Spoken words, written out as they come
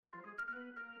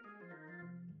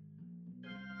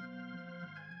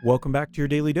Welcome back to your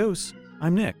Daily Dose.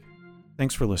 I'm Nick.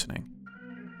 Thanks for listening.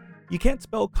 You can't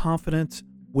spell confidence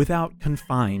without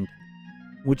confined,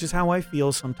 which is how I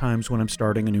feel sometimes when I'm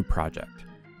starting a new project.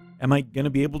 Am I going to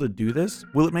be able to do this?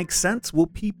 Will it make sense? Will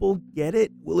people get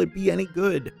it? Will it be any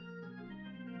good?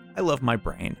 I love my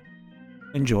brain.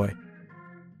 Enjoy.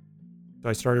 So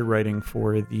I started writing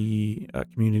for the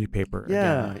community paper.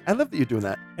 Yeah, again. I love that you're doing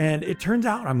that. And it turns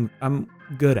out I'm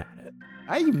good at it.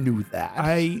 I knew that.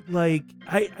 I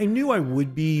knew I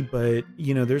would be, but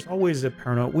there's always a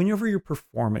paranoia whenever you're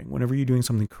performing, whenever you're doing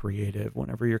something creative,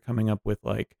 whenever you're coming up with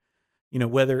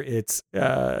whether it's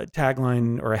a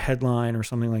tagline or a headline or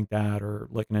something like that, or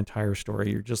like an entire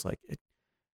story, you're just like,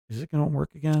 is it going to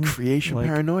work again? Creation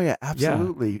paranoia,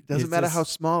 absolutely. It doesn't matter how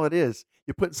small it is.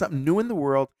 You're putting something new in the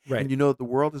world, right? And you know that the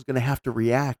world is going to have to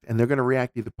react, and they're going to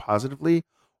react either positively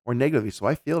or negatively. So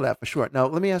I feel that for sure. Now,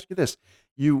 let me ask you this.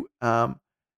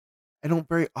 I don't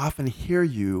very often hear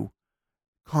you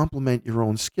compliment your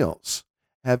own skills.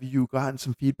 Have you gotten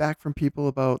some feedback from people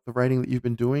about the writing that you've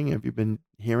been doing? Have you been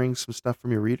hearing some stuff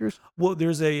from your readers? Well,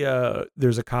 there's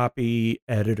a copy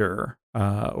editor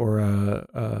or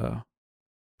a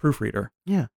proofreader.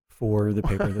 Yeah. For the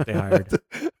paper that they hired.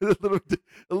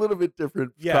 a little bit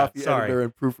different. Copy editor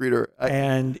and proofreader.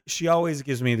 And she always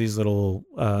gives me these little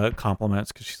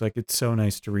compliments because she's like, it's so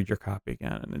nice to read your copy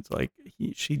again. And it's like,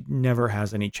 she never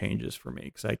has any changes for me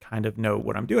because I kind of know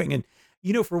what I'm doing. And,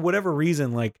 for whatever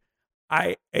reason,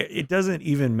 it doesn't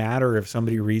even matter if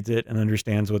somebody reads it and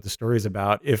understands what the story is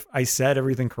about. If I said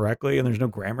everything correctly and there's no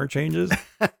grammar changes,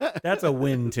 that's a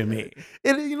win to me.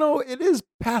 It is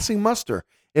passing muster.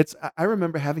 I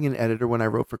remember having an editor when I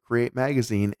wrote for Create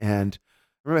Magazine, and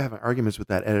I remember having arguments with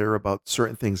that editor about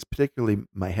certain things, particularly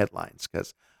my headlines,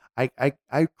 because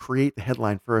I create the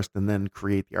headline first and then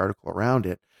create the article around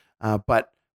it.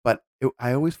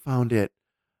 I always found it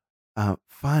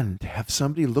fun to have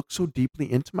somebody look so deeply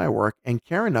into my work and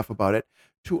care enough about it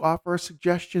to offer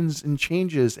suggestions and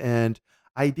changes and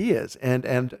ideas. And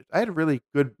I had a really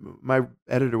good. My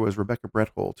editor was Rebecca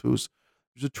Bretholt, who's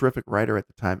a terrific writer at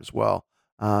the time as well.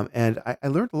 And I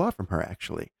learned a lot from her,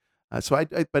 actually.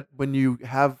 But when you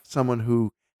have someone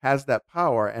who has that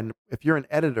power, and if you're an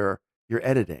editor, you're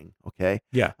editing, okay?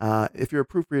 Yeah. If you're a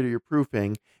proofreader, you're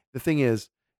proofing. The thing is,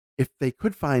 if they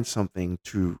could find something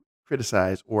to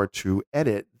criticize or to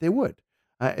edit, they would.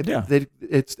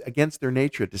 It's against their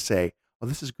nature to say, "Well,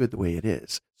 this is good the way it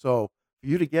is." So for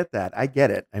you to get that, I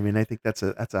get it. I mean, I think that's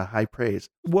a high praise.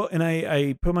 Well, and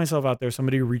I put myself out there.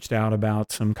 Somebody reached out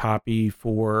about some copy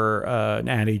for an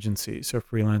ad agency, so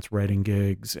freelance writing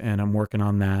gigs, and I'm working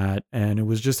on that. And it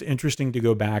was just interesting to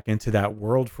go back into that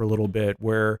world for a little bit,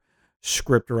 where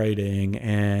script writing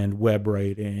and web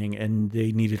writing, and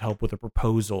they needed help with a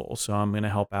proposal, so I'm going to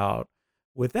help out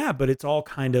with that. But it's all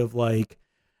kind of like,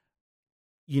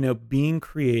 being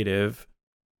creative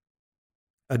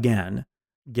again.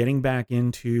 Getting back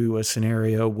into a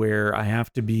scenario where I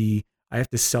have to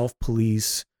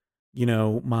self-police,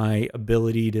 my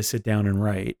ability to sit down and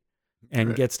write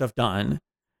and get stuff done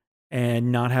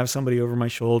and not have somebody over my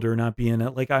shoulder, not be in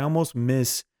it. Like, I almost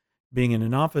miss being in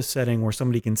an office setting where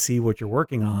somebody can see what you're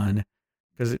working on,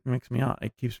 because it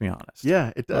keeps me honest.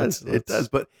 Yeah, it does. It does.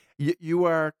 But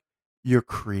you're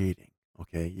creating.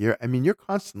 Okay. You're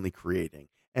constantly creating.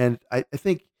 And I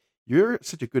think you're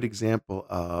such a good example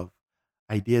of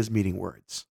ideas meeting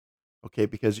words, okay?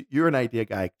 Because you're an idea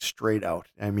guy straight out.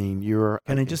 I mean,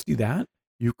 Can I just do that?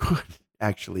 You could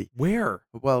actually. Where?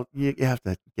 Well, you have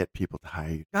to get people to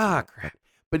hire you. Crap.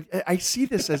 But I see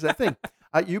this as a thing.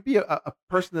 You'd be a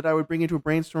person that I would bring into a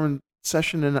brainstorm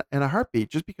session in a heartbeat,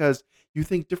 just because you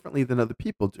think differently than other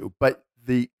people do. But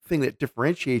the thing that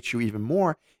differentiates you even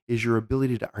more is your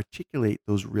ability to articulate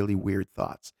those really weird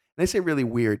thoughts. And I say really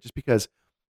weird just because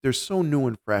they're so new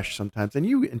and fresh sometimes, and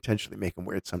you intentionally make them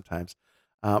weird sometimes.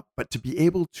 But to be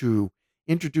able to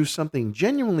introduce something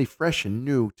genuinely fresh and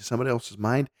new to somebody else's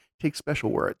mind takes special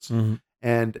words. Mm-hmm.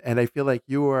 And I feel like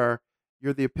you're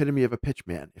the epitome of a pitch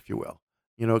man, if you will.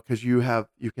 Because you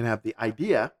can have the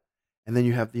idea, and then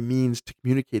you have the means to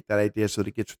communicate that idea so that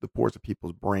it gets through the pores of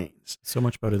people's brains. So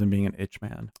much better than being an itch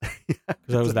man,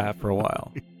 because I was that for a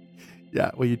while. Yeah,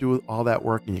 well, you do all that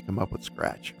work and you come up with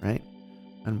scratch, right?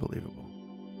 Unbelievable.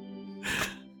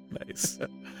 Nice.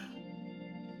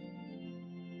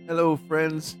 Hello,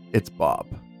 friends. It's Bob.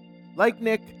 Like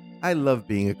Nick, I love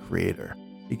being a creator.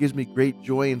 It gives me great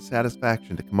joy and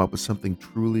satisfaction to come up with something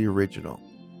truly original.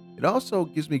 It also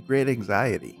gives me great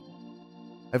anxiety.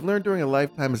 I've learned during a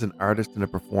lifetime as an artist and a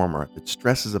performer that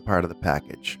stress is a part of the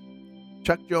package.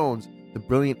 Chuck Jones The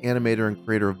brilliant animator and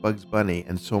creator of Bugs Bunny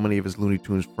and so many of his Looney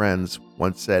Tunes friends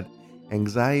once said,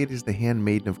 "Anxiety is the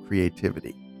handmaiden of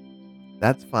creativity."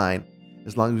 That's fine,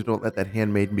 as long as you don't let that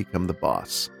handmaiden become the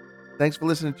boss. Thanks for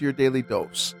listening to your Daily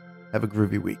Dose. Have a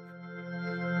groovy week.